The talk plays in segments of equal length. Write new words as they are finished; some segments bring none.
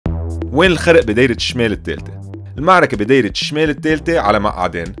وين الخرق بدائرة شمال الثالثة؟ المعركة بدائرة شمال الثالثة على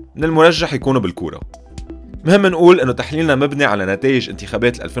مقعدين من المرجح يكونوا بالكورة. مهم نقول انه تحليلنا مبني على نتائج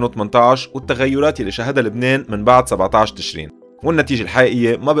انتخابات 2018 والتغيرات اللي شهدها لبنان من بعد 17 تشرين، والنتيجة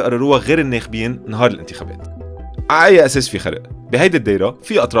الحقيقية ما بيقرروها غير الناخبين نهار الانتخابات. على أي أساس في خرق؟ بهيدي الدايرة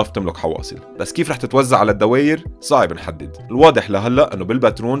في أطراف تملك حواصل، بس كيف رح تتوزع على الدوائر؟ صعب نحدد. الواضح لهلا انه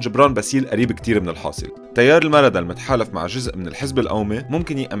بالباترون جبران باسيل قريب كتير من الحاصل. تيار المردة المتحالف مع جزء من الحزب القومي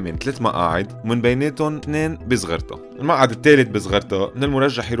ممكن يأمن 3 مقاعد ومن بيناتهم 2 بصغرطة. المقعد الثالث بصغرطة من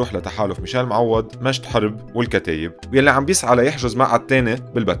المرجح يروح لتحالف ميشيل معوض، مشت حرب والكتايب، واللي عم بيسعى ليحجز مقعد ثاني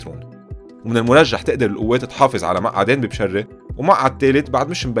بالباترون. ومن المرجح تقدر القوات تحافظ على مقعدين ببشرة، ومقعد ثالث بعد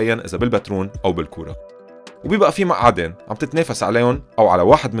مش مبين إذا بالباترون أو بالكورة. وبيبقى في مقعدين عم تتنافس عليهم أو على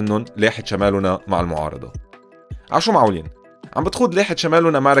واحد منهم لاحة شمالنا مع المعارضة. عشو معقولين؟ عم بتخوض لاحة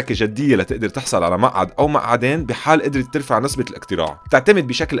شمالنا معركة جدية لتقدر تحصل على مقعد أو مقعدين بحال قدرت ترفع نسبة الاقتراع، تعتمد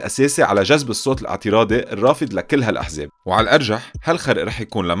بشكل أساسي على جذب الصوت الاعتراضي الرافض لكل هالأحزاب. وعلى الأرجح هالخرق رح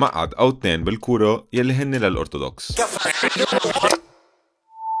يكون لمقعد أو 2 بالكورة يلي هن للأرثوذكس.